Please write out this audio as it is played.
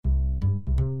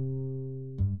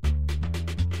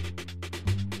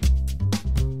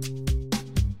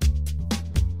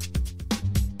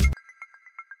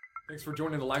Thanks for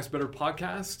joining the Life's Better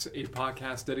podcast, a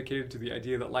podcast dedicated to the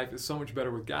idea that life is so much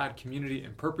better with God, community,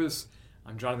 and purpose.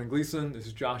 I'm Jonathan Gleason. This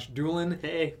is Josh Doolin.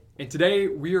 Hey. And today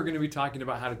we are going to be talking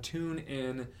about how to tune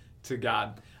in to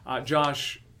God.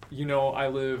 Josh, you know I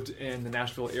lived in the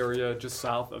Nashville area, just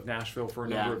south of Nashville for a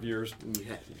number of years. You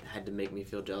had to make me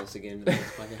feel jealous again in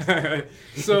this podcast.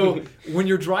 So when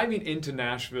you're driving into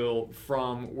Nashville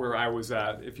from where I was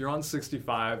at, if you're on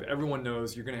 65, everyone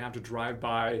knows you're going to have to drive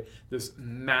by this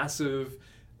massive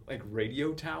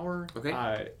radio tower.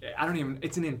 Okay.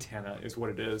 It's an antenna is what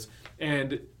it is.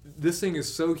 And this thing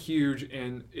is so huge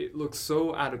and it looks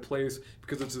so out of place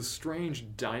because it's a strange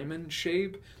diamond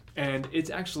shape. And it's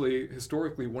actually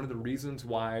historically one of the reasons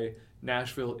why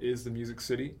Nashville is the music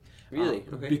city. Really?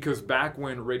 Okay. Because back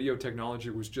when radio technology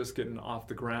was just getting off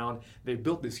the ground, they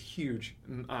built this huge,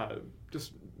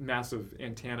 just massive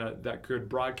antenna that could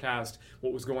broadcast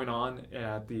what was going on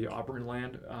at the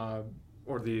Opryland,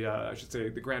 or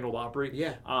the Grand Ole Opry,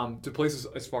 to places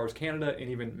as far as Canada and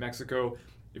even Mexico.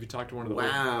 If you talk to one of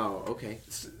the okay.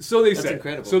 So they That's say.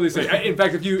 Incredible. So they say. In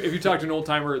fact, if you talk to an old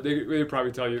timer, they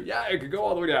probably tell you, yeah, it could go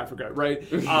all the way to Africa, right?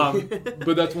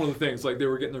 But that's one of the things. Like they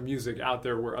were getting their music out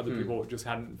there where other people just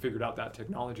hadn't figured out that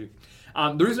technology.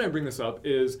 The reason I bring this up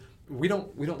is we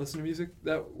don't listen to music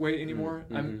that way anymore.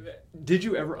 Mm-hmm. Did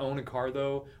you ever own a car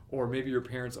though, or maybe your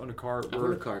parents owned a car? I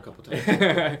owned a car a couple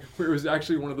times. Where it was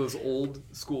actually one of those old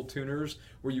school tuners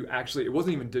where you actually it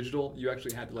wasn't even digital. You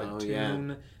actually had to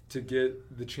tune to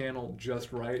get the channel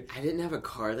just right. I didn't have a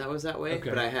car that was that way,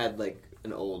 but I had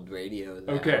an old radio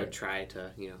that I would try to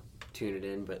tune it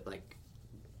in, but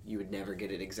you would never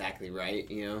get it exactly right,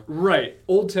 Right.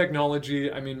 Old technology.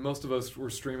 I mean, most of us were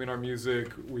streaming our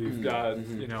music. We've got,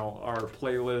 our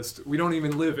playlist. We don't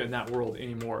even live in that world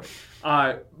anymore.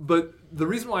 But the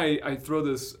reason why I throw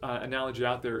this analogy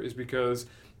out there is because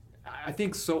I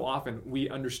think so often we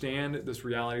understand this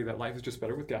reality that life is just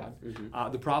better with God.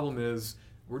 The problem is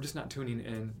we're just not tuning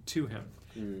in to Him.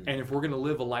 And if we're going to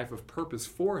live a life of purpose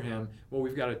for Him, well,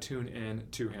 we've got to tune in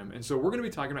to Him. And so we're going to be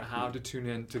talking about how to tune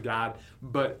in to God.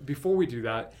 But before we do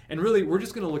that, and really, we're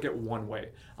just going to look at one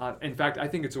way. In fact, I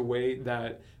think it's a way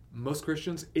that most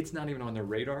Christians, it's not even on their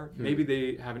radar. Maybe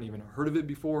they haven't even heard of it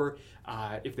before.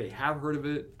 If they have heard of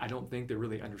it, I don't think they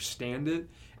really understand it.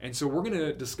 And so we're going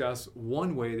to discuss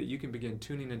one way that you can begin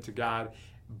tuning into God.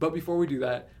 But before we do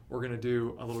that, we're going to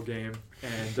do a little game.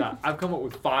 And I've come up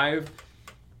with 5,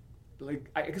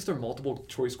 I guess they're multiple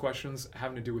choice questions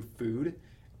having to do with food.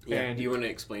 Yeah. And do you want to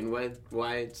explain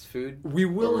why it's food? We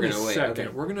will in a second.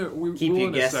 Okay. We're gonna keep you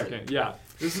in guessing. A second. Yeah,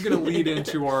 this is gonna lead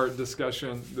into our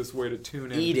discussion. This way to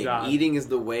tune in. To God. Eating is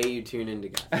the way you tune into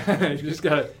God. You just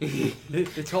gotta.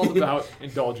 It's all about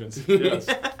indulgence. Yes.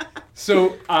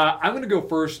 So I'm going to go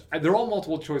first. They're all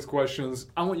multiple choice questions.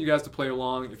 I want you guys to play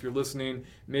along. If you're listening,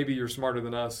 maybe you're smarter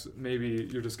than us. Maybe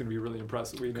you're just going to be really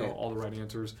impressed that we know all the right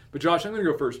answers. But Josh, I'm going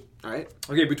to go first. All right.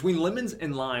 Okay, between lemons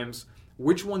and limes,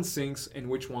 which one sinks and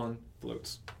which one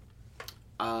floats?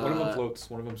 One of them floats,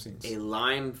 one of them sinks. A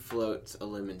lime floats, a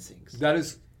lemon sinks. That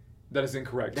is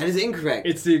incorrect. That is incorrect.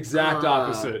 It's the exact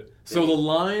opposite. So the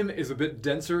lime is a bit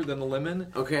denser than the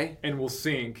lemon. Okay. And will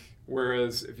sink.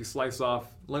 Whereas if you slice off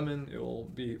lemon, it will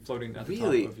be floating at the top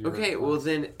of your Okay, glass. well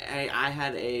then I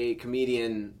had a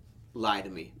comedian lie to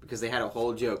me because they had a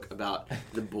whole joke about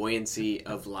the buoyancy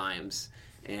of limes.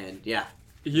 And yeah.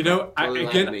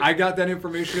 I got that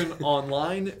information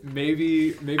online.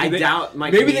 Maybe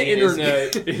the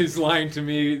internet is lying to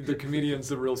me. The comedian's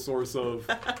the real source of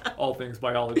all things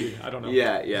biology. I don't know.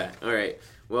 Yeah. All right.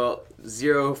 Well,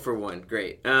 0 for 1.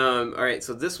 Great. All right,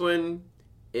 so this one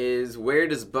is, where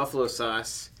does buffalo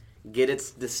sauce get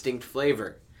its distinct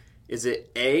flavor? Is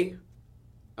it A,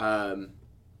 what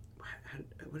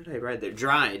did I write there?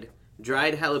 Dried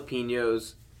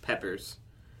jalapenos, peppers.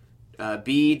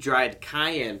 B, dried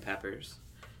cayenne peppers.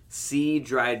 C,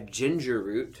 dried ginger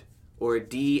root. Or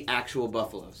D, actual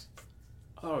buffaloes.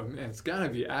 Oh, man, it's got to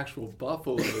be actual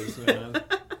buffaloes, man.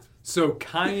 So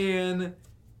cayenne,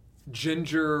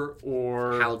 ginger,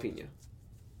 or... jalapeno.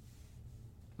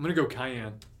 I'm going to go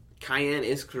cayenne. Cayenne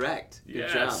is correct. Good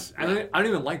yes. job. I don't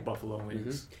even like buffalo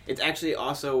wings. Mm-hmm. It's actually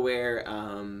also where,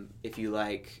 if you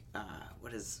like,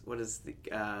 what is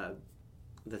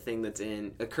the thing that's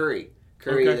in a curry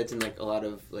that's in a lot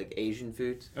of Asian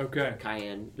foods. Okay.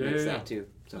 Cayenne makes that too.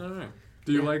 So. All right.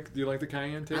 Do you like the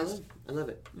cayenne taste? I love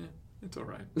it. Yeah. It's all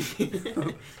right.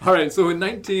 All right, so in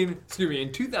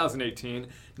 2018,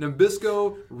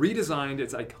 Nabisco redesigned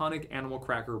its iconic animal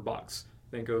cracker box.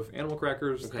 Think of animal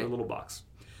crackers in a little box.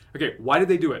 Okay, why did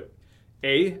they do it?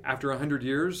 A, after 100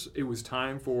 years, it was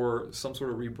time for some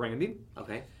sort of rebranding.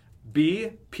 Okay.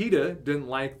 B, PETA didn't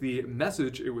like the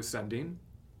message it was sending.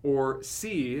 Or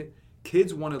C,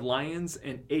 kids wanted lions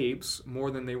and apes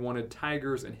more than they wanted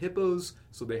tigers and hippos,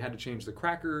 so they had to change the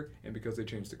cracker, and because they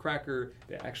changed the cracker,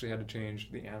 they actually had to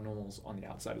change the animals on the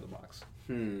outside of the box.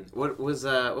 What was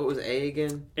A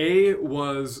again? A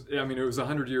was, I mean, it was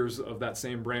 100 years of that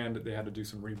same brand. They had to do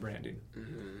some rebranding.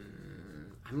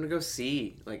 I'm going to go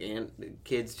C. Like,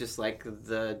 kids just like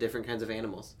the different kinds of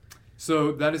animals.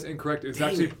 So that is incorrect. It's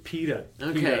actually PETA.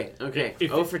 Okay.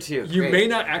 PETA. For 2. You Great. may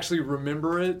not actually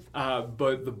remember it,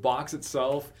 but the box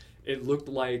itself, it looked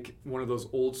like one of those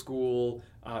old school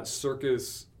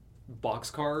circus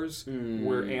boxcars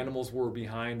where animals were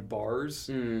behind bars.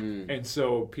 And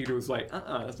so PETA was like,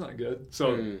 that's not good.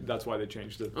 So that's why they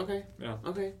changed it. Okay. Yeah.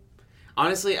 Okay.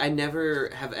 Honestly, I never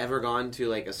have ever gone to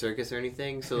like a circus or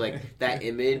anything, so like that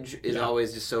image is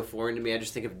always just so foreign to me. I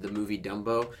just think of the movie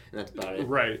Dumbo, and that's about it.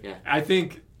 Right. Yeah. I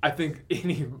think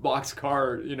any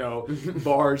boxcar,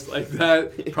 bars like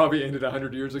that probably ended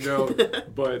 100 years ago,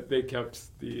 but they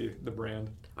kept the brand.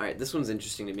 All right, this one's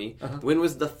interesting to me. Uh-huh. When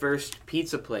was the first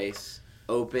pizza place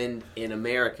opened in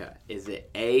America? Is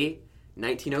it A,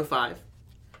 1905,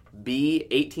 B,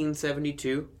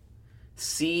 1872,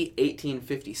 C,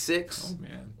 1856,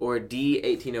 or D,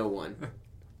 1801?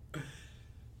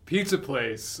 Pizza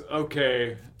place.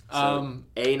 Okay. So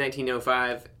A,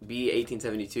 1905, B,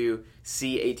 1872,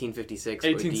 C, 1856, or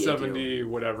D, 1870,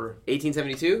 whatever.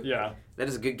 1872? Yeah. That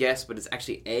is a good guess, but it's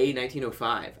actually A,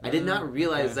 1905. I did not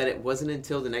realize that it wasn't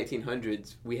until the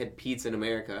 1900s we had pizza in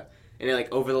America. And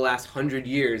like over the last 100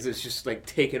 years, it's just like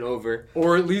taken over.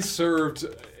 Or at least served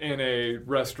in a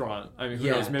restaurant. I mean,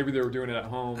 who knows? Maybe they were doing it at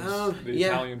home. The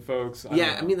Italian folks.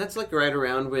 I mean, that's like right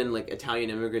around when like Italian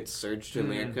immigrants surged to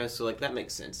America. So like that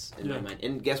makes sense in my mind.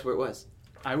 And guess where it was?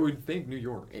 I would think New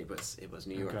York. It was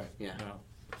New York. Okay. Yeah.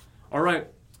 All right.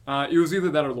 It was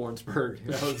either that or Lawrenceburg.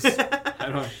 That was,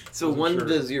 so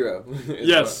 1-0.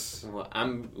 Yes. Well,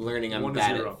 I'm learning I'm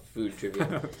bad at food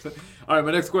trivia. All right,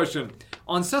 my next question.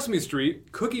 On Sesame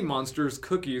Street, Cookie Monster's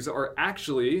cookies are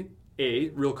actually A,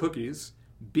 real cookies,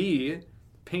 B,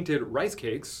 painted rice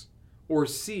cakes, or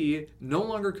C, no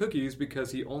longer cookies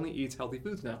because he only eats healthy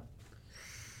foods now.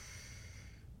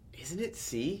 Isn't it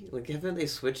C? Like, haven't they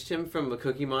switched him from a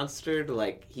Cookie Monster to,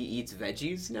 like, he eats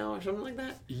veggies now or something like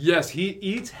that? Yes, he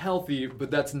eats healthy,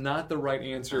 but that's not the right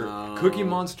answer. Cookie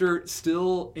Monster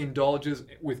still indulges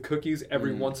with cookies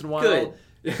every once in a while. Good.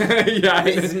 Yeah,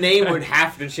 his name would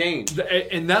have to change.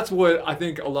 And that's what I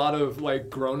think a lot of like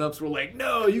grown-ups were like,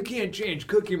 no, you can't change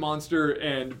Cookie Monster,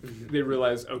 and they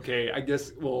realized, okay, I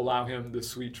guess we'll allow him the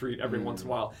sweet treat every once in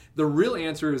a while. The real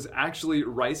answer is actually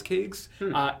rice cakes,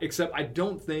 except I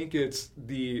don't think it's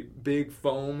the big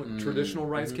foam traditional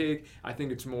rice cake. I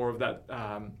think it's more of that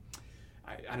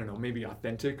I don't know, maybe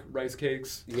authentic rice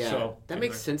cakes. Yeah, so, that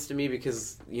makes sense to me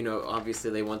because, obviously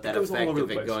they want that effect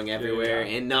of it going everywhere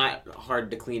and not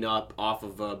hard to clean up off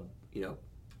of a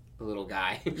little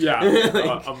guy. Yeah,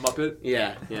 a Muppet.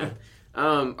 Yeah.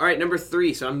 All right, number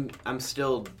 3. So I'm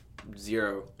still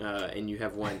 0, and you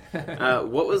have 1.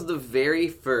 What was the very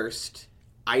first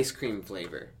ice cream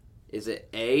flavor? Is it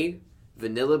A,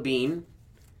 vanilla bean,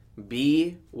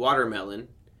 B, watermelon,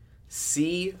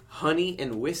 C, honey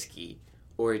and whiskey,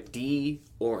 or D,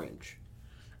 orange?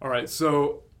 All right,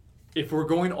 so if we're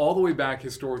going all the way back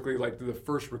historically, like to the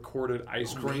first recorded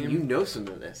ice cream. Man, you know some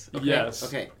of this. Okay. Yes.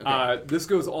 Okay. This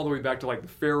goes all the way back to like the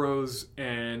pharaohs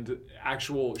and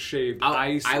actual shaved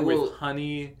ice with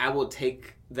honey. I will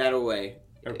take that away.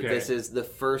 Okay. This is the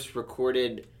first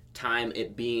recorded time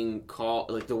it being called,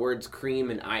 like the words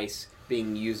cream and ice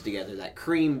being used together. That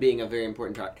cream being a very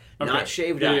important part. Okay. Not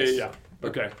shaved ice. Yeah.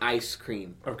 Okay. Ice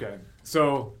cream. Okay.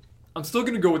 So I'm still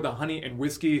going to go with the honey and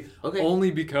whiskey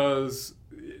only because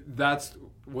that's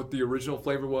what the original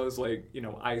flavor was, like,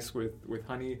 ice with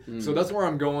honey. So that's where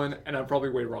I'm going, and I'm probably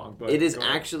way wrong. But it is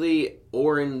actually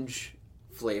orange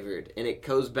flavored, and it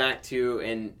goes back to,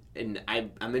 and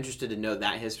I'm interested to know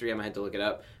that history. I might have to look it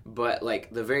up. But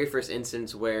like the very first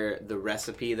instance where the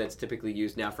recipe that's typically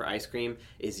used now for ice cream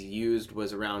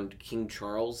was around King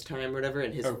Charles' time or whatever,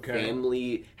 and his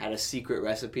family had a secret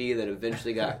recipe that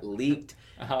eventually got leaked.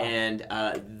 And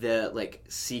the like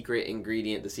secret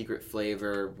ingredient, the secret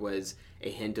flavor was a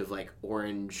hint of like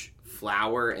orange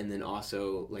flour, and then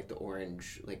also like the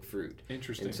orange like fruit.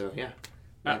 Interesting. And so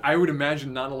I would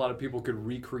imagine not a lot of people could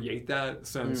recreate that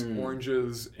since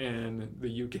oranges in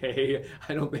the UK,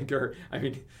 I don't think are. I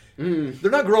mean, they're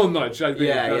not growing much. I think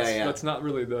that's not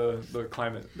really the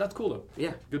climate. That's cool though.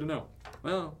 Yeah, good to know.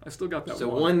 Well, I still got that. So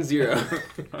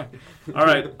 1-0. All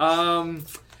right.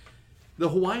 The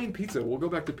Hawaiian pizza. We'll go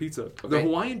back to pizza. Okay. The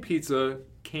Hawaiian pizza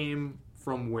came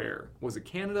from where? Was it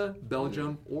Canada,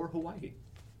 Belgium, or Hawaii?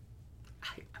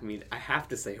 I mean, I have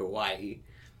to say Hawaii.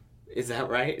 Is that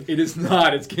right? It is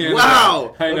not. It's Canada.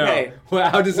 Wow. I know. Okay. Well,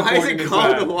 how disappointing Why is it is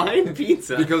called that? Hawaiian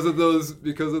pizza? Because of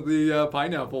the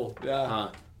pineapple. Yeah.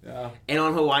 Huh. Yeah. And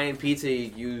on Hawaiian pizza,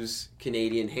 you use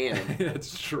Canadian ham.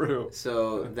 That's true.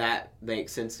 So that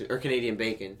makes sense. Or Canadian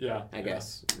bacon. Yeah. I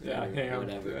guess. Yeah, ham.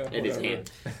 Whatever. Yeah, It is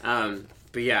ham.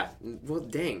 But yeah. Well,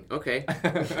 dang. Okay.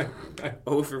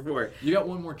 0 for 4. You got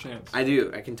one more chance. I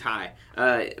do. I can tie.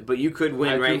 But you could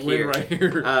win right win here. right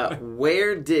here.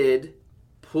 Where did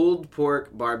pulled pork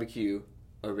barbecue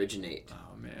originate?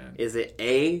 Oh, man. Is it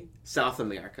A, South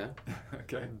America,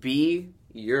 Okay. B,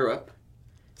 Europe,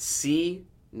 C,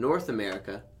 North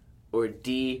America, or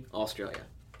D, Australia?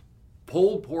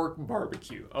 Pulled pork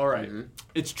barbecue. All right. Mhm.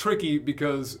 It's tricky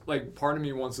because, like, part of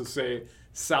me wants to say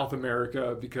South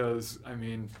America because, I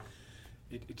mean,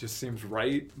 it just seems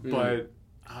right. But,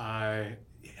 I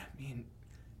mean,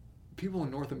 people in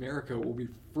North America will be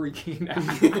freaking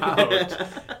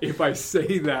out if I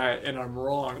say that and I'm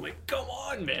wrong. Like, come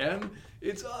on, man.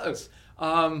 It's us.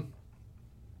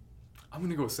 I'm going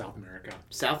to go with South America.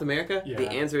 South America? Yeah. The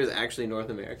answer is actually North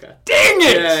America. Dang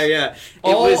it! Yeah, yeah.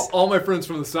 All my friends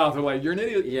from the South are like, you're an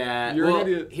idiot. Yeah, You're well, an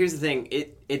idiot. here's the thing.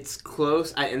 It's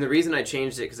close, and the reason I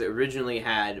changed it because it originally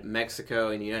had Mexico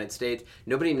and the United States.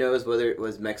 Nobody knows whether it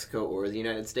was Mexico or the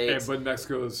United States. But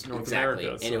Mexico is North Exactly,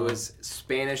 America. and it was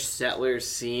Spanish settlers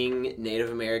seeing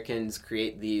Native Americans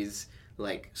create these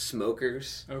like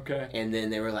smokers, Okay. and then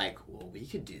they were like, "Well, we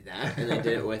could do that," and they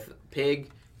did it with pig.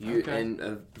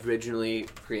 And originally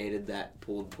created that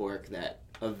pulled pork that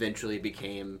eventually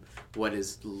became what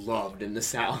is loved in the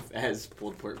South as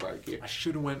pulled pork barbecue. I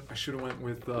should have went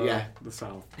with Yeah. the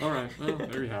South. All right. Well,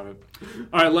 there you have it.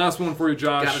 All right, last one for you,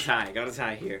 Josh. Got a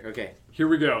tie here. Okay. Here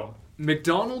we go.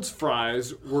 McDonald's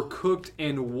fries were cooked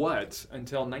in what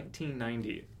until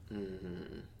 1990?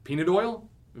 Peanut oil,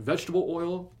 vegetable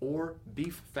oil, or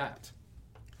beef fat?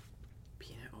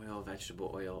 Peanut oil,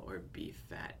 vegetable oil, or beef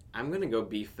fat? I'm gonna go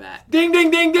beef fat. Ding,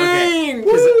 ding, ding, ding!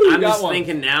 Because Woo, I'm got just one.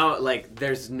 thinking now, like,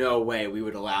 there's no way we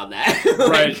would allow that.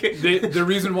 Right. Like- The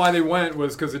reason why they went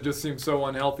was because it just seemed so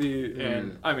unhealthy.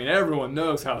 And, I mean, everyone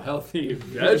knows how healthy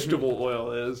vegetable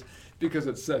oil is because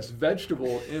it says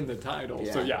vegetable in the title.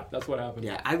 So, Yeah. yeah, that's what happened.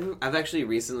 Yeah, I've actually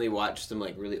recently watched some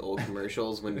like really old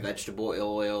commercials when vegetable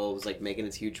oil was like making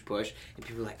its huge push, and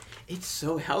people were like, "It's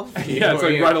so healthy." Yeah, it's for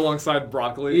like you." right alongside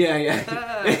broccoli. Yeah,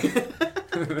 yeah.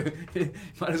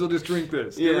 Might as well just drink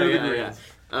this. Get Yeah, rid of the yeah,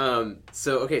 greens.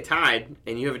 So okay, tied,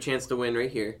 and you have a chance to win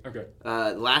right here. Okay.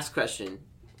 Last question: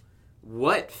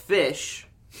 what fish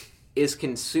is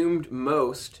consumed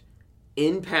most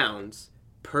in pounds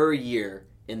per year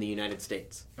in the United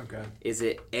States? Okay. Is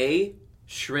it A,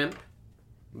 shrimp,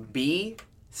 B,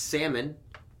 salmon,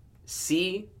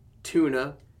 C,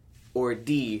 tuna, or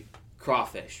D,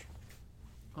 crawfish?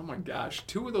 Oh my gosh,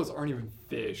 2 of those aren't even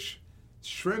fish.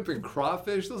 Shrimp and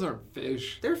crawfish, those aren't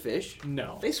fish. They're fish.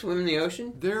 No. They swim in the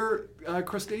ocean. They're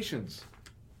crustaceans.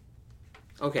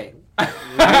 Okay.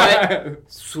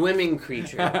 What swimming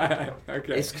creature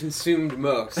Okay. is consumed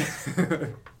most?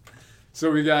 So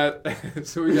we got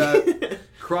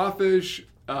crawfish,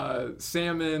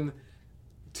 salmon,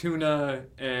 tuna,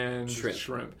 and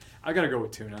Shrimp. I gotta go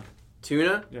with tuna.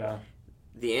 Tuna? Yeah.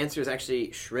 The answer is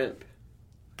actually shrimp.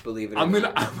 Believe it or I'm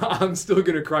not. I'm still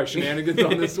gonna cry shenanigans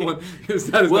on this one because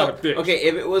that is Well, not a fish. okay,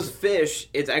 if it was fish,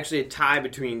 it's actually a tie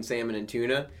between salmon and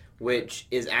tuna, which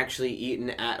is actually eaten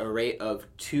at a rate of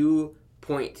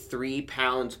 2.3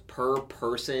 pounds per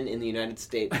person in the United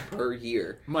States per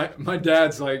year. My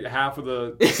dad's like half of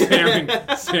the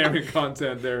salmon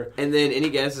content there. And then any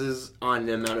guesses on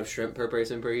the amount of shrimp per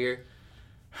person per year?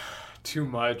 Too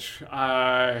much.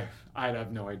 I'd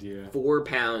have no idea. 4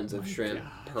 pounds of shrimp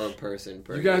gosh. per person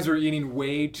per You year. guys are eating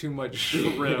way too much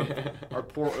shrimp. Our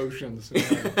poor oceans.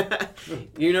 Man.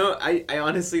 You know, I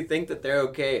honestly think that they're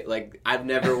okay. Like, I've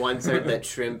never once heard that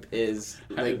shrimp is,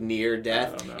 like, near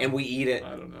death, don't know. and we eat it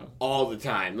I don't know. all the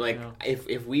time. Like, Yeah.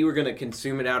 if we were going to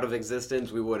consume it out of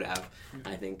existence, we would have,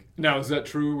 I think. Now, is that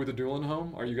true with the Doolin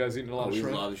home? Are you guys eating a lot of We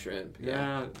shrimp? love shrimp.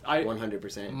 Yeah,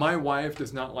 100%. My wife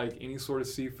does not like any sort of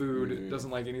seafood. Mm-hmm.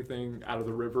 Doesn't like anything out of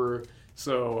the river.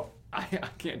 So I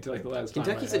can't tell you the last time.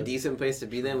 Kentucky's I a had- decent place to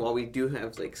be then. While we do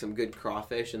have like some good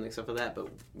crawfish and like stuff like that, but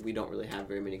we don't really have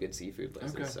very many good seafood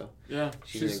places. Okay. So Yeah,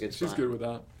 She's in a good she's spot. good with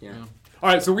that. Yeah. All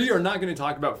right, so we are not going to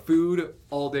talk about food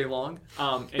all day long.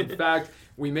 In fact,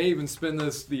 we may even spin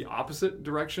this the opposite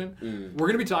direction. We're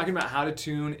going to be talking about how to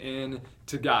tune in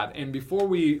to God. And before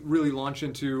we really launch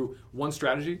into one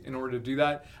strategy in order to do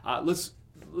that, let's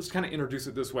let's kind of introduce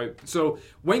it this way. So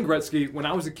Wayne Gretzky, when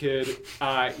I was a kid,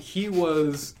 he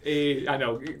was I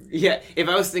know. Yeah, if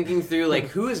I was thinking through like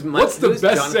who's best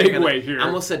segue here? I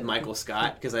almost said Michael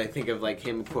Scott because I think of like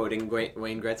him quoting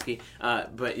Wayne Gretzky.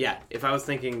 But yeah, if I was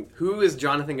thinking who is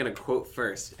Jonathan going to quote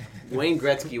first, Wayne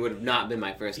Gretzky would have not been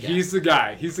my first guess. He's the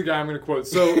guy I'm going to quote.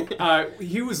 So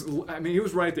he was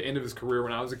right at the end of his career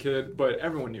when I was a kid, but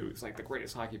everyone knew he was like the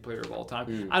greatest hockey player of all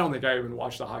time. I don't think I even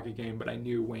watched a hockey game, but I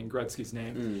knew Wayne Gretzky's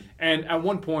name. And at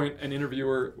one point, an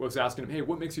interviewer was asking him, hey,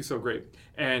 what makes you so great?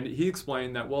 And he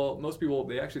explained that, well, most people,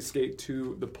 they actually skate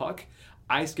to the puck.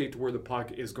 I skate to where the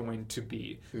puck is going to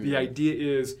be. The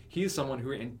idea is he's someone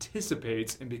who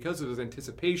anticipates, and because of his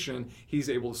anticipation, he's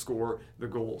able to score the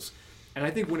goals. And I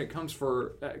think when it comes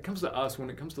to us, when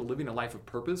it comes to living a life of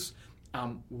purpose,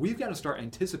 we've got to start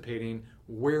anticipating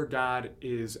where God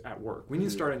is at work. We need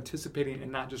to start anticipating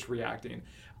and not just reacting.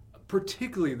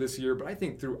 Particularly this year, but I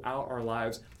think throughout our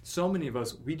lives, so many of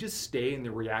us, we just stay in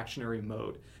the reactionary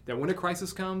mode. That when a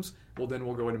crisis comes, well, then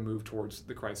we'll go in and move towards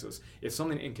the crisis. If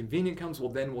something inconvenient comes, well,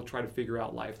 then we'll try to figure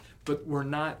out life. But we're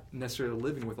not necessarily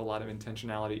living with a lot of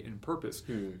intentionality and purpose.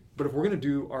 But if we're going to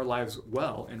do our lives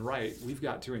well and right, we've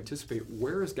got to anticipate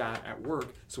where is God at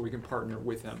work so we can partner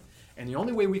with him. And the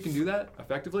only way we can do that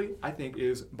effectively, I think,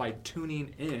 is by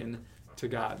tuning in to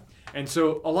God. And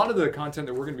so a lot of the content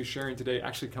that we're going to be sharing today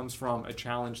actually comes from a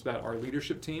challenge that our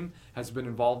leadership team has been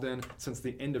involved in since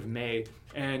the end of May.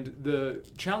 And the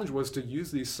challenge was to use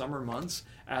these summer months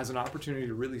as an opportunity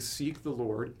to really seek the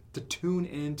Lord, to tune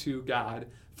into God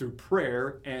through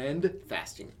prayer and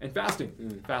fasting.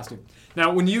 Fasting.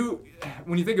 Now, when you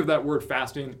think of that word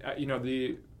fasting,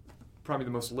 probably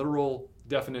the most literal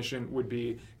definition would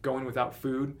be going without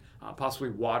food, possibly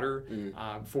water,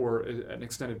 for an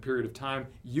extended period of time,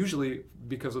 usually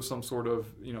because of some sort of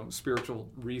spiritual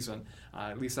reason.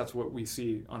 At least that's what we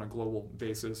see on a global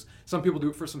basis. Some people do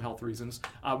it for some health reasons,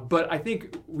 but I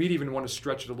think we'd even want to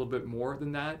stretch it a little bit more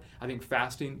than that. I think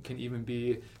fasting can even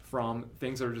be from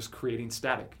things that are just creating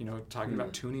static, talking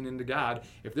about tuning into God.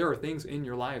 If there are things in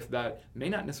your life that may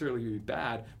not necessarily be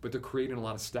bad, but they're creating a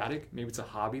lot of static, maybe it's a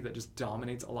hobby that just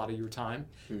dominates a lot of your time.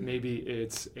 Maybe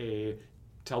it's a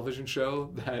television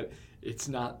show that it's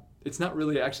not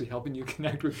really actually helping you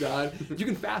connect with God. You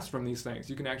can fast from these things.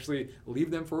 You can actually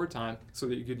leave them for a time so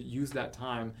that you could use that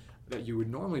time that you would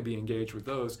normally be engaged with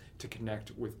those to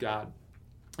connect with God.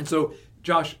 And so,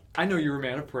 Josh, I know you're a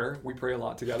man of prayer. We pray a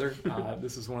lot together.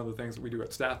 This is one of the things that we do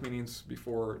at staff meetings,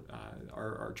 before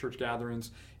our church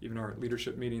gatherings, even our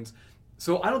leadership meetings.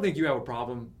 So I don't think you have a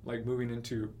problem like moving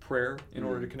into prayer in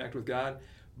order to connect with God.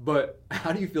 But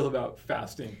how do you feel about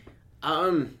fasting?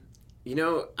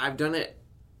 I've done it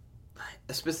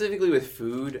specifically with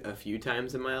food a few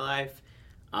times in my life.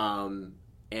 And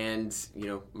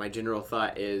my general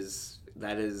thought is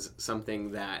that is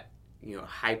something that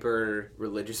hyper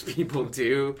religious people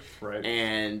do, right?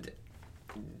 And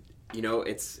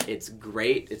it's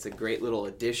great. It's a great little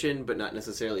addition, but not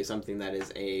necessarily something that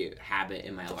is a habit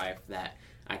in my life that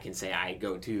I can say I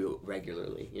go to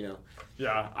regularly.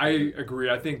 Yeah, I agree.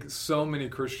 I think so many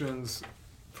Christians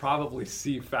probably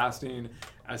see fasting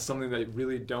as something they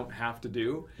really don't have to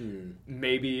do.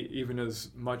 Maybe even as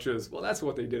much as, well, that's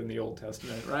what they did in the Old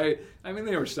Testament, right? I mean,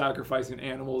 they were sacrificing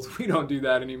animals. We don't do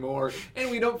that anymore, and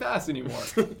we don't fast anymore.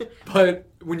 But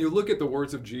when you look at the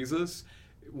words of Jesus,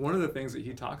 one of the things that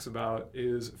he talks about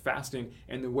is fasting,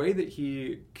 and the way that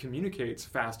he communicates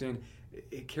fasting,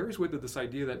 it carries with it this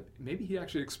idea that maybe he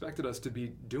actually expected us to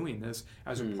be doing this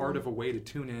as a part of a way to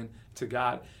tune in to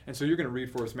God. And so you're going to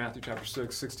read for us Matthew chapter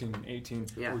 6, 16 and 18,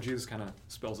 where Jesus kind of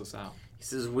spells this out. He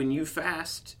says, "When you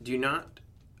fast, do not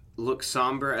look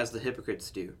somber as the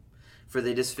hypocrites do, for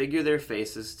they disfigure their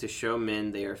faces to show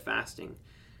men they are fasting.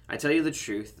 I tell you the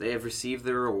truth, they have received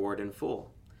their reward in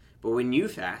full. But when you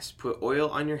fast, put oil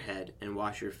on your head and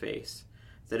wash your face,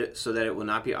 so that it will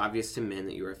not be obvious to men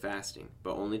that you are fasting,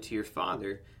 but only to your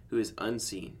Father who is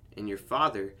unseen. And your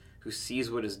Father who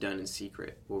sees what is done in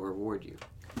secret will reward you."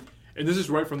 And this is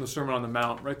right from the Sermon on the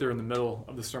Mount, right there in the middle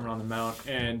of the Sermon on the Mount.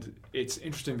 And it's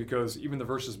interesting because even the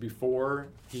verses before,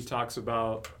 he talks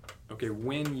about, okay,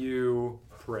 when you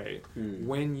pray,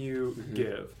 when you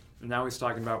give. And now he's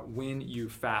talking about when you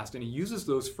fast. And he uses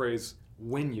those phrases,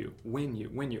 when you.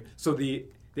 So the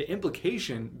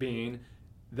implication being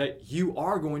that you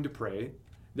are going to pray,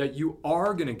 that you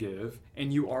are going to give,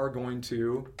 and you are going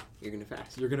to... You're going to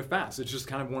fast. You're going to fast. It's just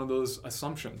kind of one of those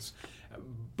assumptions.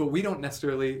 But we don't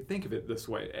necessarily think of it this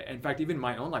way. In fact, even in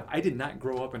my own life, I did not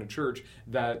grow up in a church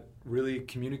that really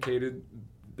communicated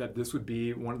that this would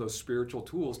be one of those spiritual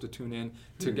tools to tune in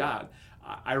to God.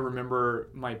 I remember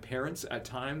my parents at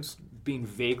times being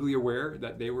vaguely aware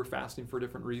that they were fasting for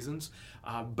different reasons,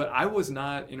 but I was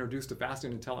not introduced to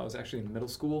fasting until I was actually in middle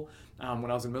school. When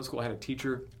I was in middle school, I had a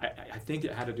teacher. I think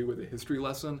it had to do with a history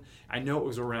lesson. I know it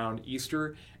was around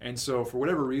Easter, and so for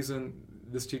whatever reason,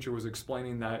 this teacher was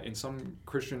explaining that in some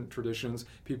Christian traditions,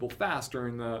 people fast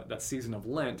during that season of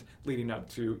Lent leading up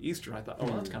to Easter. I thought, oh,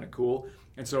 that's kind of cool.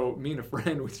 And so me and a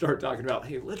friend, we started talking about,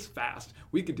 hey, let's fast.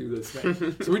 We could do this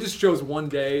thing. So we just chose one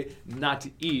day not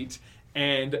to eat.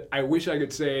 And I wish I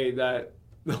could say that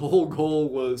the whole goal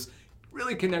was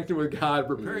really connecting with God,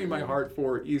 preparing my heart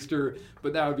for Easter,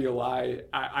 but that would be a lie.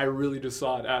 I really just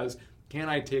saw it as, can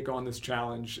I take on this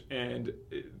challenge and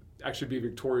actually be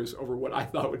victorious over what I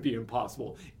thought would be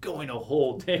impossible, going a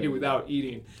whole day without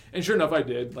eating. And sure enough, I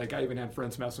did. Like, I even had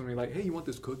friends mess with me like, hey, you want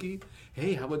this cookie?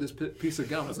 Hey, how about this piece of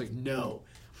gum? I was like, no,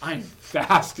 I'm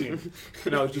fasting.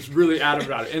 And I was just really adamant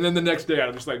about it. And then the next day, I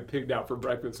was just like pigged out for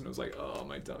breakfast, and I was like, oh,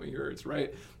 my tummy hurts,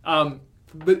 right?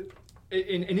 But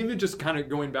even just kind of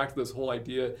going back to this whole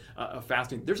idea of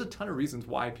fasting, there's a ton of reasons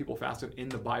why people fasted in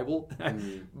the Bible,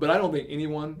 but I don't think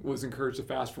anyone was encouraged to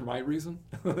fast for my reason.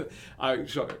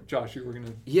 Josh, you were going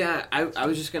to... Yeah, I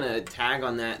was just going to tag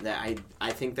on that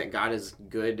I think that God is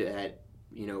good at,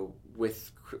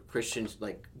 with Christians,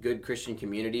 like good Christian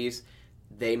communities,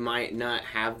 they might not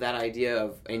have that idea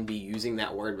of and be using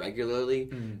that word regularly,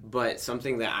 but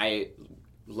something that I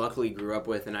luckily grew up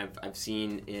with and I've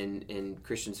seen in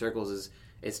Christian circles is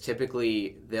it's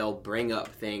typically they'll bring up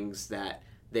things that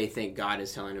they think God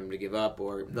is telling them to give up,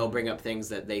 or they'll bring up things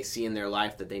that they see in their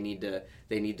life that they need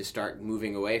to start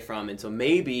moving away from. And so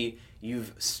maybe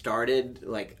you've started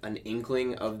like an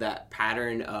inkling of that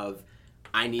pattern of,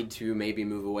 I need to maybe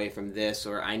move away from this,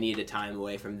 or I need a time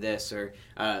away from this, or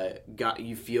God,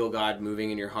 you feel God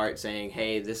moving in your heart saying,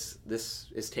 hey, this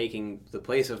is taking the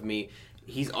place of me.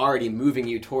 He's already moving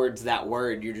you towards that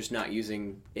word. You're just not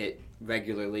using it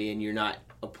regularly, and you're not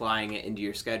applying it into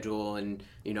your schedule, and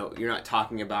you're not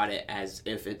talking about it as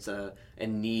if it's a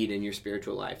need in your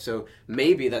spiritual life. So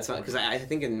maybe that's not, because I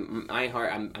think in my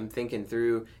heart I'm thinking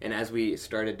through, and as we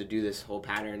started to do this whole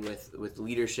pattern with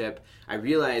leadership, I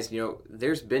realized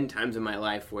there's been times in my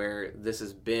life where this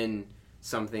has been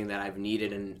something that I've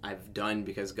needed and I've done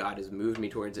because God has moved me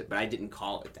towards it, but I didn't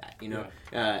call it that,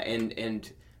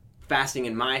 and fasting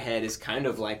in my head is kind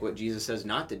of like what Jesus says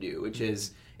not to do, which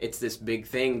is it's this big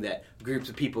thing that groups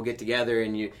of people get together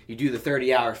and you do the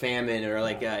 30-hour famine, or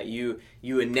like you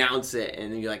announce it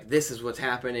and you're like, this is what's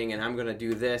happening and I'm going to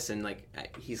do this, and like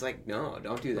he's like, no,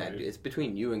 don't do that. Right. It's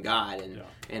between you and God,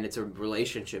 and it's a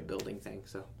relationship building thing.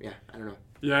 So yeah, I don't know.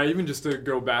 Yeah, even just to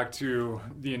go back to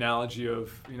the analogy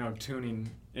of tuning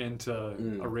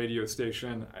into a radio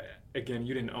station. Again,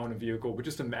 you didn't own a vehicle, but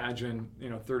just imagine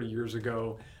 30 years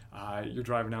ago. You're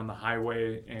driving down the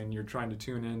highway and you're trying to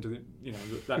tune into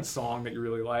that song that you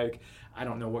really like. I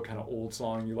don't know what kind of old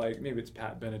song you like. Maybe it's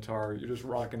Pat Benatar. You're just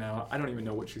rocking out. I don't even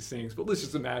know what she sings, but let's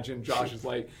just imagine Josh is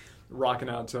like rocking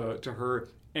out to her.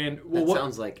 And that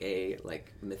sounds like a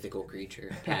mythical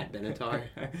creature, Pat Benatar.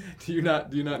 Do you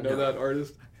not know that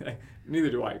artist?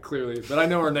 Neither do I, clearly, but I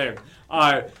know her name.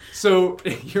 So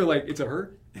you're like, it's a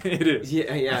her? It is.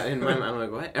 Yeah. And I'm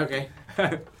like, what? Okay.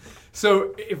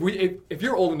 So if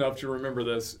you're old enough to remember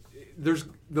this, there's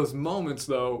those moments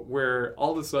though where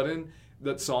all of a sudden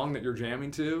that song that you're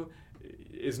jamming to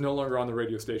is no longer on the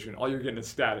radio station. All you're getting is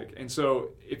static. And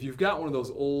so if you've got one of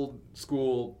those old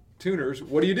school tuners,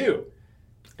 what do?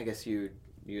 I guess you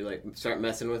like start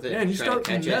messing with it. Yeah, and you start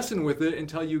messing with it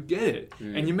until you get it.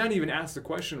 And you might even ask the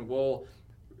question, well,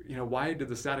 why did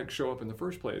the static show up in the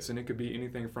first place? And it could be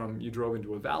anything from you drove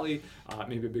into a valley,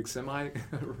 maybe a big semi,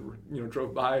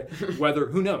 drove by, weather,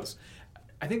 who knows?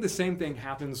 I think the same thing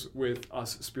happens with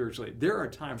us spiritually. There are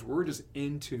times where we're just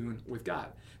in tune with God,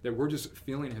 that we're just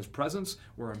feeling His presence,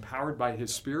 we're empowered by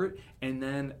His Spirit, and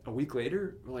then a week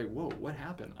later, we're like, whoa, what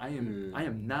happened? I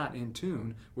am not in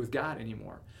tune with God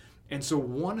anymore. And so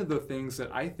one of the things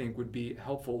that I think would be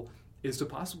helpful is to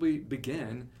possibly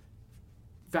begin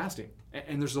fasting.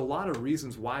 And there's a lot of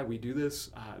reasons why we do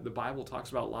this. The Bible talks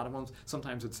about a lot of them.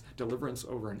 Sometimes it's deliverance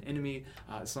over an enemy.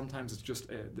 Sometimes it's just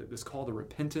this call to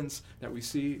repentance that we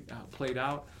see played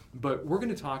out. But we're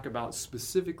going to talk about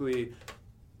specifically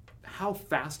how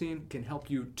fasting can help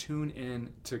you tune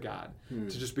in to God, to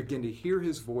just begin to hear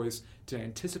His voice, to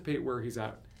anticipate where He's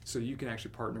at, so you can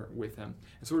actually partner with Him.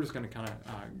 And so we're just going to kind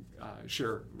of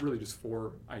share really just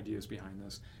 4 ideas behind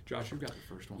this. Josh, you've got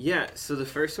the first one. Yeah, so the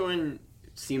first one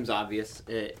seems obvious.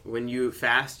 When you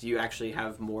fast, you actually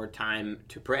have more time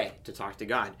to pray, to talk to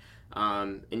God.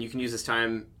 And you can use this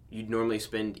time, you'd normally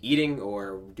spend eating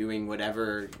or doing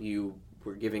whatever you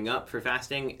were giving up for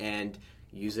fasting, and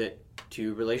use it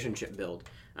to relationship build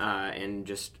and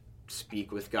just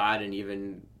speak with God, and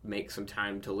even make some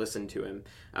time to listen to him.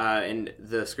 And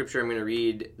the scripture I'm going to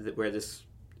read where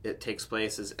it takes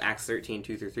place is Acts 13,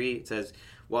 2-3. It says,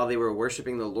 "While they were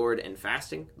worshiping the Lord and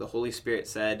fasting, the Holy Spirit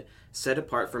said, 'Set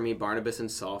apart for me Barnabas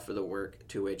and Saul for the work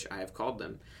to which I have called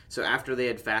them.' So after they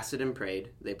had fasted and prayed,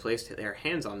 they placed their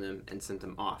hands on them and sent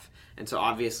them off." And so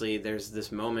obviously there's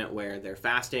this moment where they're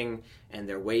fasting and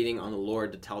they're waiting on the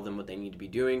Lord to tell them what they need to be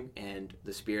doing, and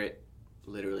the Spirit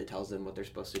literally tells them what they're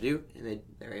supposed to do, and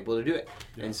they're able to do it.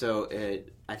 Yeah. And so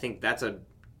I think that's a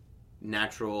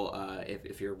natural,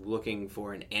 if you're looking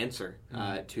for an answer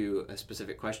to a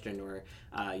specific question, or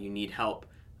you need help,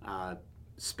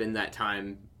 spend that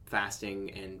time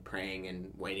fasting and praying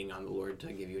and waiting on the Lord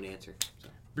to give you an answer. So.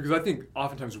 Because I think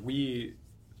oftentimes we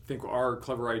think our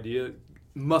clever idea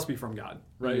must be from God,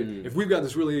 right? If we've got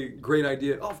this really great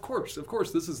idea, of course,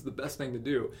 this is the best thing to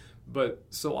do. But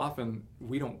so often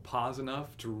we don't pause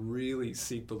enough to really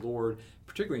seek the Lord,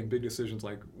 particularly in big decisions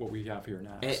like what we have here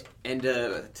now. And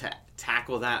to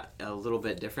tackle that a little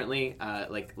bit differently,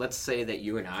 like let's say that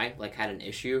you and I had an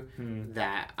issue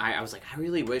that I was like, I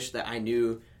really wish that I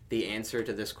knew the answer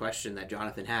to this question that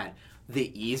Jonathan had.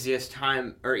 The easiest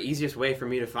way for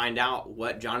me to find out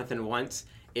what Jonathan wants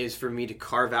is for me to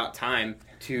carve out time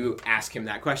to ask him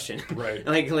that question. Right.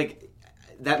 like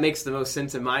that makes the most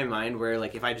sense in my mind, where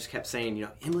if I just kept saying,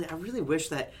 Emily, I really wish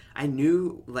that I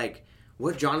knew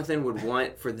what Jonathan would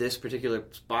want for this particular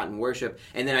spot in worship,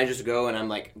 and then I just go and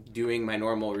I'm doing my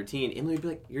normal routine, Emily would be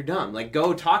like, you're dumb.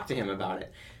 Go talk to him about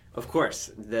it. Of course,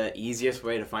 the easiest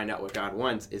way to find out what God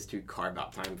wants is to carve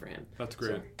out time for him. That's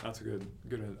great. So. That's a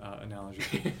good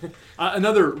analogy.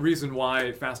 Another reason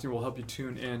why fasting will help you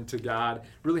tune in to God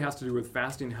really has to do with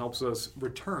fasting helps us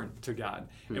return to God.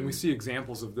 Mm-hmm. And we see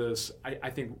examples of this. I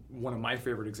think one of my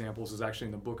favorite examples is actually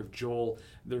in the book of Joel.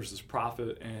 There's this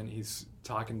prophet, and he's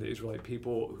talking to Israelite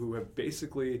people who have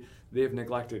they've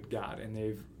neglected God, and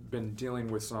they've been dealing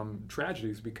with some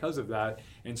tragedies because of that.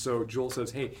 And so Joel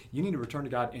says, hey, you need to return to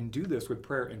God and do this with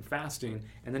prayer and fasting.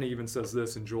 And then he even says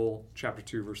this in Joel chapter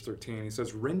 2, verse 13. He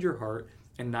says, rend your heart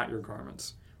and not your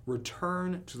garments.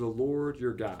 Return to the Lord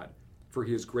your God, for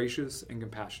he is gracious and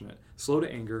compassionate, slow to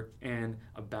anger and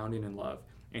abounding in love.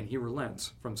 And he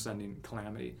relents from sending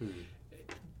calamity. Mm-hmm.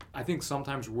 I think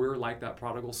sometimes we're like that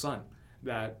prodigal son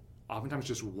that oftentimes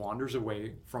just wanders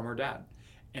away from our dad.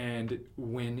 And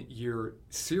when you're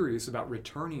serious about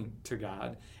returning to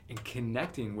God and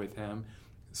connecting with him,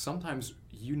 sometimes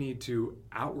you need to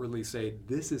outwardly say,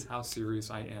 this is how serious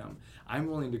I am. I'm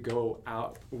willing to go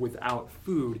out without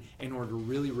food in order to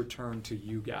really return to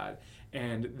you, God.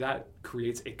 And that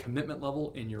creates a commitment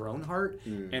level in your own heart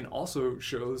and also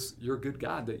shows you're a good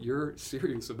God, that you're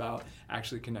serious about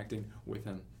actually connecting with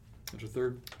him. There's a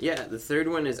third? Yeah, the third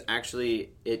one is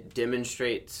actually, it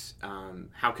demonstrates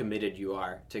how committed you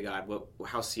are to God,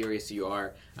 how serious you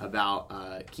are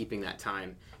about keeping that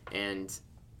time. And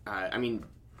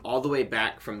all the way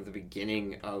back from the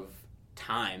beginning of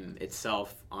time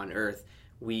itself on earth,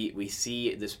 we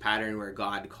see this pattern where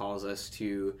God calls us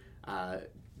to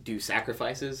do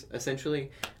sacrifices,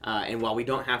 essentially. And while we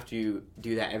don't have to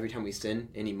do that every time we sin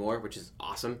anymore, which is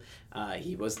awesome,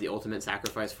 he was the ultimate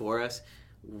sacrifice for us,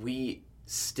 we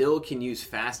still can use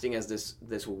fasting as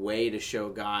this way to show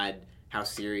God how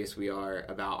serious we are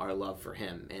about our love for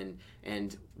him.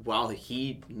 And while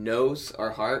he knows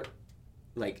our heart,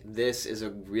 this is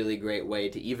a really great way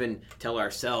to even tell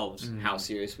ourselves how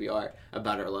serious we are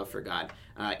about our love for God.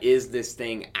 Is this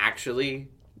thing actually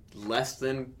less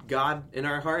than God in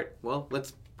our heart? Well,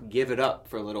 let's give it up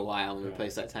for a little while and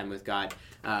replace that time with God.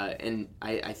 And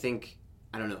I think,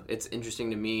 I don't know, it's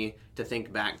interesting to me to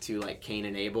think back to Cain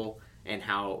and Abel and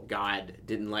how God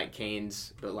didn't like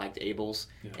Cain's but liked Abel's.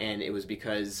 Yeah. And it was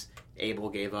because Abel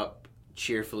gave up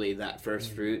cheerfully that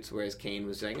first fruits, whereas Cain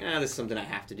was saying, this is something I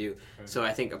have to do. Right. So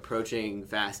I think approaching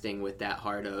fasting with that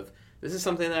heart of, this is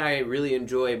something that I really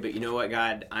enjoy, but you know what,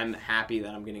 God, I'm happy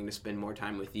that I'm getting to spend more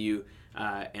time with you,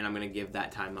 and I'm going to give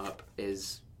that time up,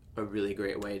 is a really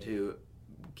great way to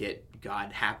get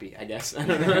God happy, I guess. I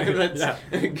don't know. That's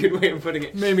a good way of putting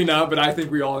it. Maybe not, but I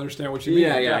think we all understand what you mean.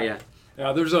 Yeah.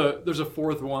 There's a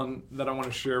fourth one that I want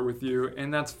to share with you,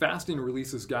 and that's fasting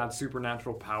releases God's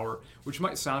supernatural power, which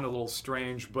might sound a little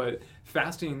strange, but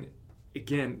fasting,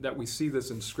 again, that we see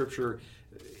this in Scripture,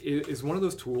 is one of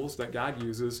those tools that God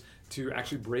uses to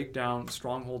actually break down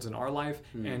strongholds in our life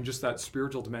and just that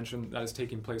spiritual dimension that is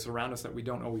taking place around us that we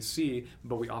don't always see,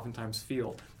 but we oftentimes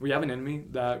feel. We have an enemy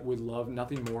that would love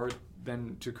nothing more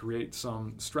then to create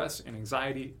some stress and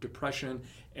anxiety, depression,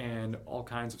 and all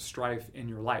kinds of strife in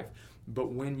your life.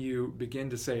 But when you begin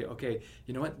to say, okay,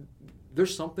 you know what,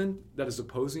 there's something that is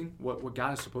opposing what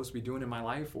God is supposed to be doing in my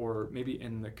life, or maybe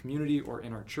in the community or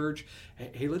in our church,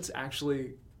 hey,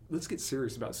 let's get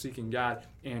serious about seeking God.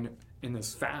 And in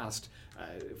this fast,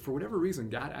 for whatever reason,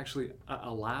 God actually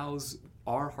allows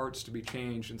our hearts to be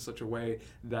changed in such a way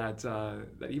that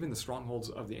that even the strongholds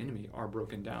of the enemy are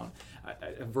broken down.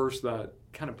 A verse that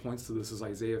kind of points to this is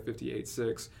Isaiah 58:6.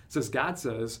 It says, God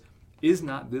says, is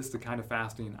not this the kind of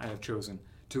fasting I have chosen,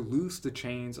 to loose the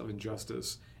chains of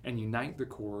injustice and unite the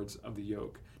cords of the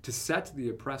yoke, to set the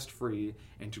oppressed free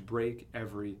and to break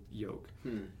every yoke.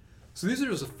 So these are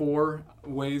just 4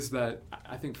 ways that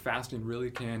I think fasting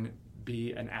really can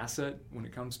be an asset when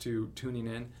it comes to tuning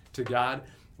in to God.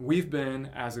 We've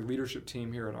been, as a leadership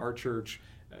team here at our church,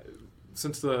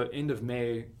 since the end of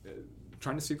May,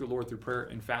 trying to seek the Lord through prayer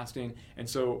and fasting. And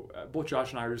so both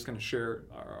Josh and I are just going to share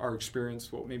our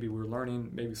experience, what maybe we're learning,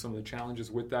 maybe some of the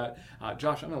challenges with that.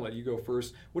 Josh, I'm going to let you go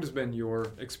first. What has been your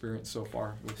experience so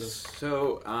far with this?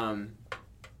 So,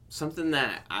 something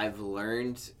that I've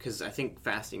learned, because I think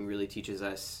fasting really teaches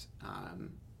us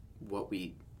what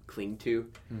we cling to,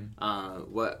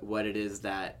 what it is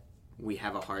that we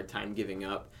have a hard time giving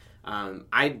up.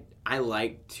 I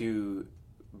like to,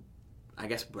 I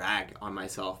guess, brag on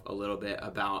myself a little bit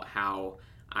about how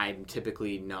I'm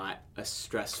typically not a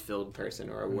stress-filled person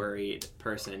or a worried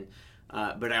person.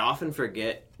 But I often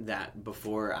forget that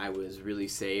before I was really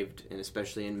saved, and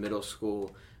especially in middle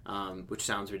school, which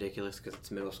sounds ridiculous because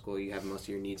it's middle school, you have most of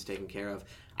your needs taken care of.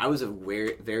 I was a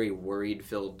very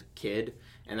worried-filled kid,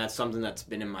 and that's something that's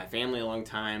been in my family a long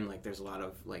time. Like, there's a lot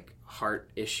of heart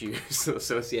issues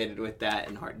associated with that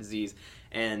and heart disease,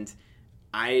 and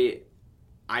I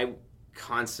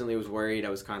constantly was worried. I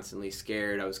was constantly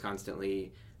scared. I was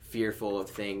constantly fearful of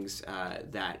things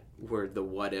that were the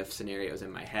what-if scenarios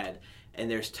in my head. And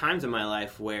there's times in my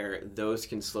life where those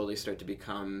can slowly start to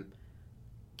become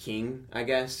king, I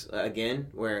guess, again,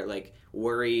 where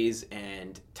worries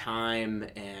and time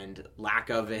and lack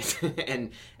of it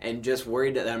and just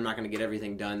worried that I'm not going to get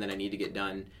everything done that I need to get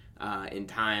done in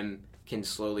time can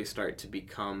slowly start to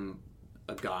become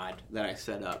a god that I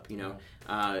set up,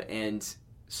 and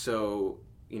so,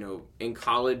 in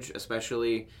college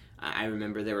especially, I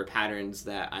remember there were patterns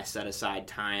that I set aside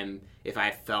time. If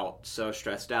I felt so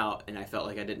stressed out and I felt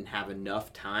like I didn't have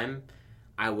enough time,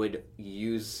 I would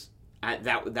use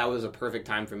that was a perfect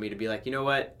time for me to be like, you know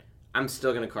what? I'm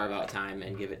still going to carve out time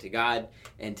and give it to God.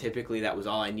 And typically that was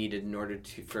all I needed in order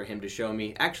for him to show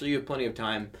me, actually, you have plenty of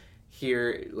time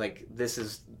here. This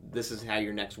is how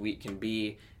your next week can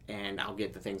be, and I'll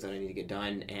get the things that I need to get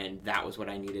done. And that was what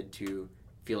I needed to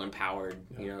feel empowered,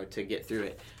 to get through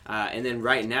it. And then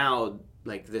right now,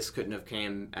 this couldn't have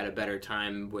came at a better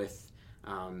time with,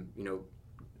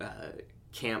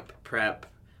 camp prep,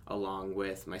 along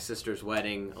with my sister's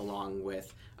wedding, along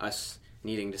with us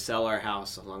needing to sell our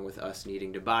house, along with us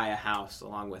needing to buy a house,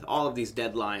 along with all of these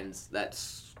deadlines that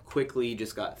quickly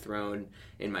just got thrown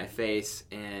in my face.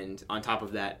 And on top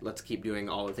of that, let's keep doing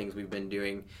all the things we've been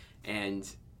doing. And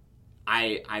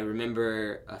I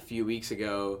remember a few weeks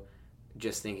ago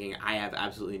just thinking, I have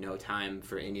absolutely no time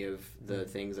for any of the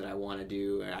things that I want to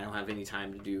do. I don't have any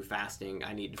time to do fasting.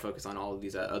 I need to focus on all of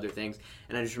these other things.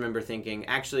 And I just remember thinking,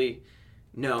 actually,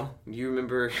 no, you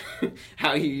remember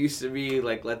how you used to be,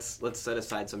 let's set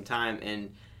aside some time.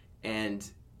 And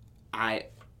I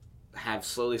have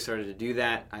slowly started to do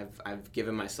that. I've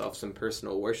given myself some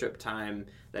personal worship time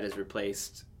that has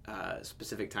replaced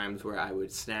specific times where I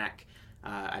would snack.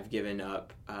 I've given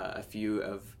up a few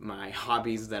of my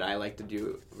hobbies that I like to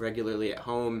do regularly at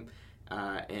home,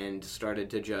 and started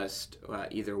to just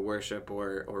either worship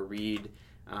or read.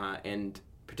 And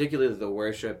particularly the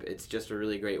worship, it's just a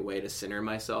really great way to center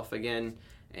myself again.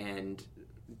 And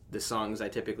the songs I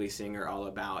typically sing are all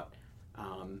about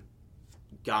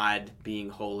God being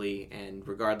holy, and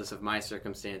regardless of my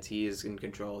circumstance, he is in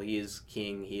control. He is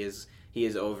king. He is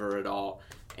over it all.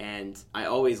 And I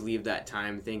always leave that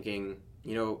time thinking,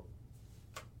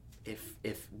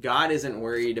 if God isn't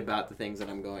worried about the things that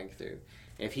I'm going through,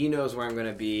 if he knows where I'm going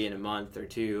to be in a month or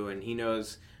two, and he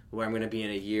knows where I'm going to be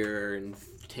in a year and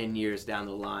 10 years down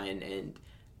the line, and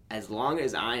as long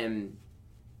as I am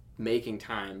making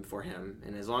time for him,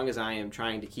 and as long as I am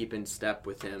trying to keep in step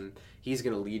with him, he's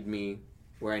going to lead me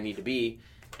where I need to be.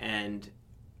 And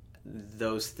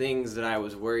those things that I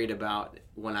was worried about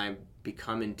when I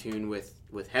become in tune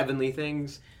with heavenly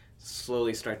things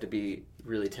slowly start to be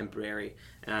really temporary.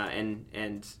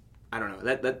 And I don't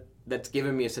know, that's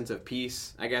given me a sense of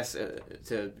peace, I guess,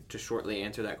 to shortly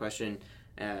answer that question.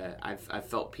 I've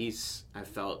felt peace. I've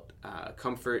felt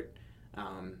comfort.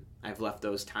 I've left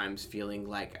those times feeling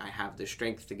like I have the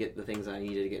strength to get the things I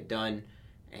needed to get done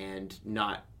and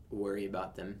not worry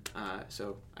about them.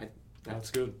 That's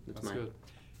good. That's good.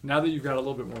 Now that you've got a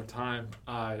little bit more time,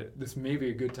 this may be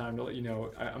a good time to let you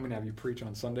know I'm going to have you preach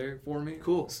on Sunday for me.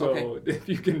 Cool. So okay. If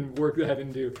you can work that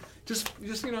into just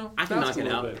I can knock it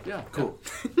out. Bit. Yeah. Cool.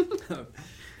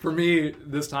 For me,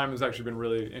 this time has actually been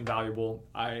really invaluable.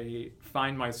 I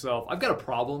find myself, I've got a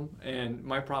problem, and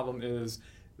my problem is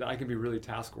that I can be really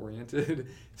task-oriented,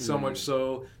 so much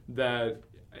so that,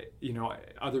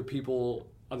 other people,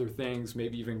 other things,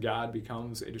 maybe even God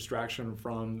becomes a distraction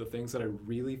from the things that I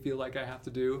really feel like I have to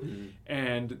do.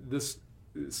 And this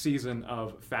season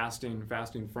of fasting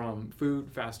from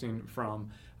food, fasting from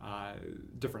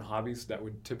different hobbies that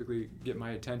would typically get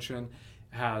my attention,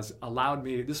 has allowed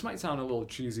me, this might sound a little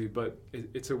cheesy, but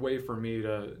it's a way for me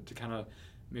to kind of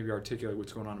maybe articulate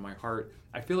what's going on in my heart.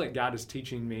 I feel like God is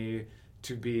teaching me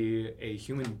to be a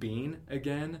human being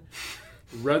again,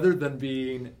 rather than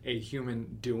being a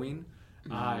human doing.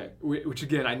 Which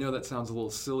again, I know that sounds a little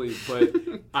silly, but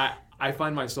I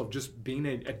find myself just being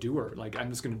a doer. Like, I'm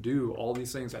just going to do all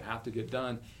these things that have to get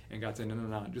done. And God said,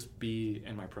 no, just be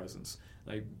in my presence.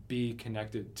 Like, be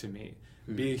connected to me.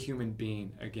 Be a human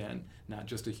being again, not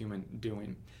just a human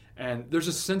doing. And there's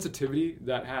a sensitivity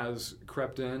that has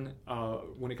crept in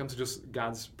when it comes to just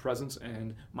God's presence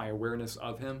and my awareness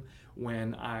of him,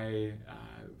 when I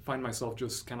find myself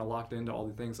just kind of locked into all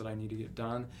the things that I need to get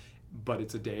done. But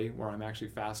it's a day where I'm actually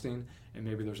fasting, and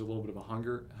maybe there's a little bit of a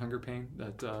hunger pain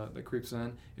that creeps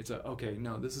in. It's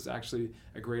this is actually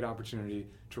a great opportunity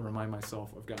to remind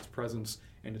myself of God's presence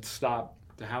and to stop,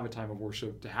 to have a time of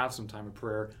worship, to have some time of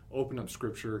prayer, open up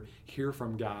Scripture, hear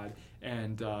from God,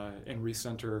 and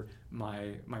recenter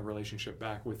my relationship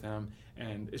back with Him.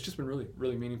 And it's just been really,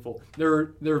 really meaningful.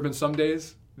 There have been some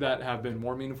days that have been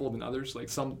more meaningful than others. Like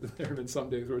there have been some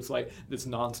days where it's like this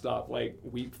nonstop like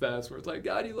weep fest where it's like,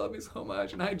 God, you love me so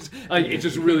much, and it's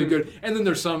just really good. And then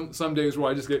there's some days where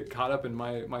I just get caught up in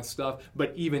my stuff.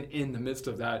 But even in the midst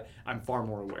of that, I'm far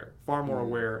more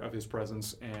aware of His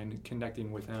presence, and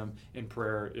connecting with Him in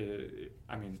prayer.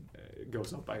 It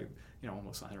goes up by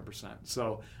almost 100%.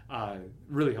 So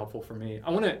really helpful for me. I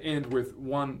want to end with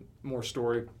one more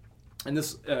story, and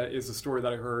this is a story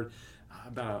that I heard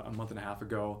about a month and a half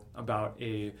ago about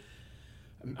an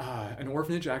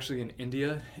orphanage actually in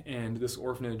India. And this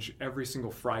orphanage, every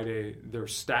single Friday, their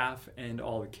staff and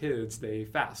all the kids, they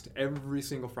fast. Every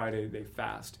single Friday they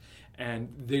fast.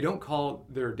 And they don't call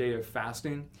it their day of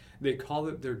fasting, they call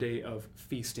it their day of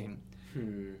feasting.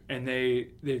 And they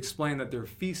explain that they're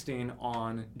feasting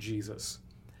on Jesus.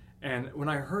 And when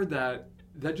I heard that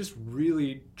just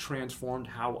really transformed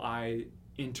how I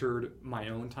entered my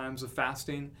own times of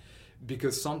fasting.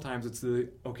 Because sometimes it's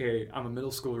I'm a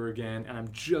middle schooler again, and I'm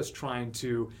just trying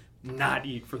to not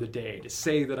eat for the day, to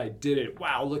say that I did it.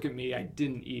 Wow, look at me, I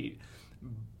didn't eat.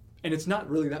 And it's not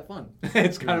really that fun.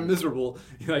 It's kind of miserable,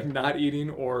 like not eating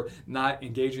or not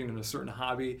engaging in a certain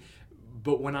hobby.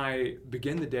 But when I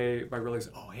begin the day by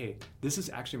realizing, this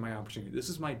is actually my opportunity. This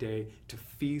is my day to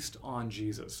feast on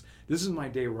Jesus. This is my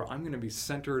day where I'm going to be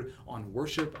centered on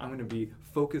worship. I'm going to be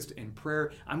focused in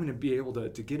prayer. I'm going to be able to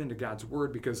get into God's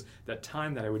Word, because that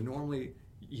time that I would normally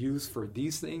use for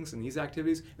these things and these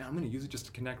activities, now I'm going to use it just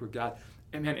to connect with God.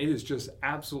 And man, it has just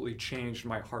absolutely changed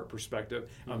my heart perspective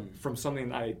from something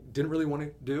that I didn't really want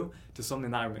to do to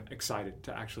something that I'm excited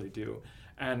to actually do.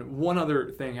 And one other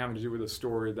thing having to do with a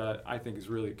story that I think is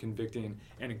really convicting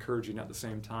and encouraging at the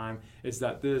same time is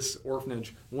that this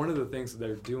orphanage, one of the things that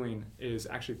they're doing is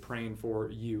actually praying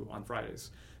for you on Fridays.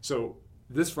 So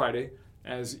this Friday,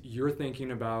 as you're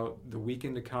thinking about the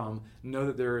weekend to come, know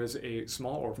that there is a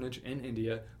small orphanage in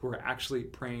India who are actually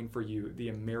praying for you, the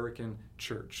American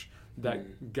church,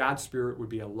 that God's Spirit would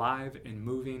be alive and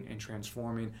moving and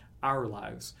transforming our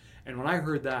lives. And when I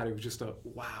heard that, it was just a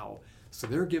wow. So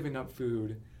they're giving up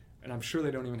food, and I'm sure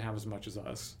they don't even have as much as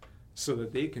us, so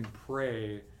that they can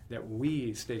pray that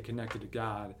we stay connected to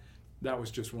God. That was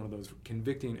just one of those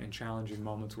convicting and challenging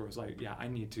moments where it was like, yeah, I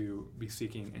need to be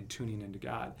seeking and tuning into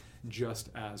God just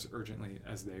as urgently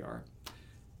as they are.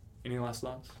 Any last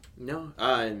thoughts? No.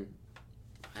 I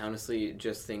honestly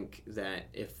just think that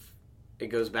if it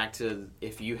goes back to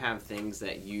if you have things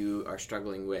that you are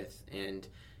struggling with and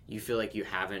you feel like you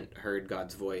haven't heard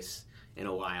God's voice in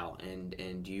a while,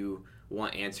 and you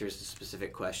want answers to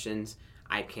specific questions,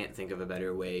 I can't think of a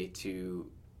better way to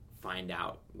find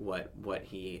out what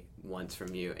He wants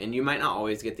from you. And you might not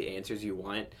always get the answers you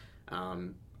want,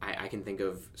 I can think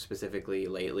of specifically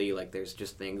lately, like there's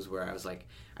just things where I was like,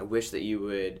 I wish that you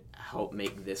would help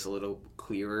make this a little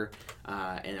clearer,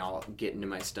 and I'll get into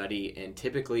my study. And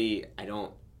typically, I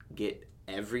don't get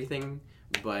everything,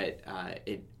 but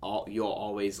you'll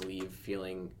always leave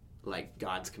feeling like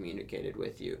God's communicated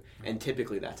with you, and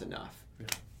typically that's enough. Yeah.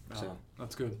 Oh, so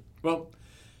that's good. Well,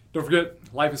 don't forget,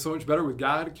 life is so much better with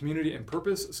God, community, and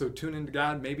purpose. So tune into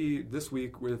God maybe this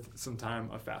week with some time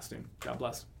of fasting. God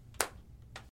bless.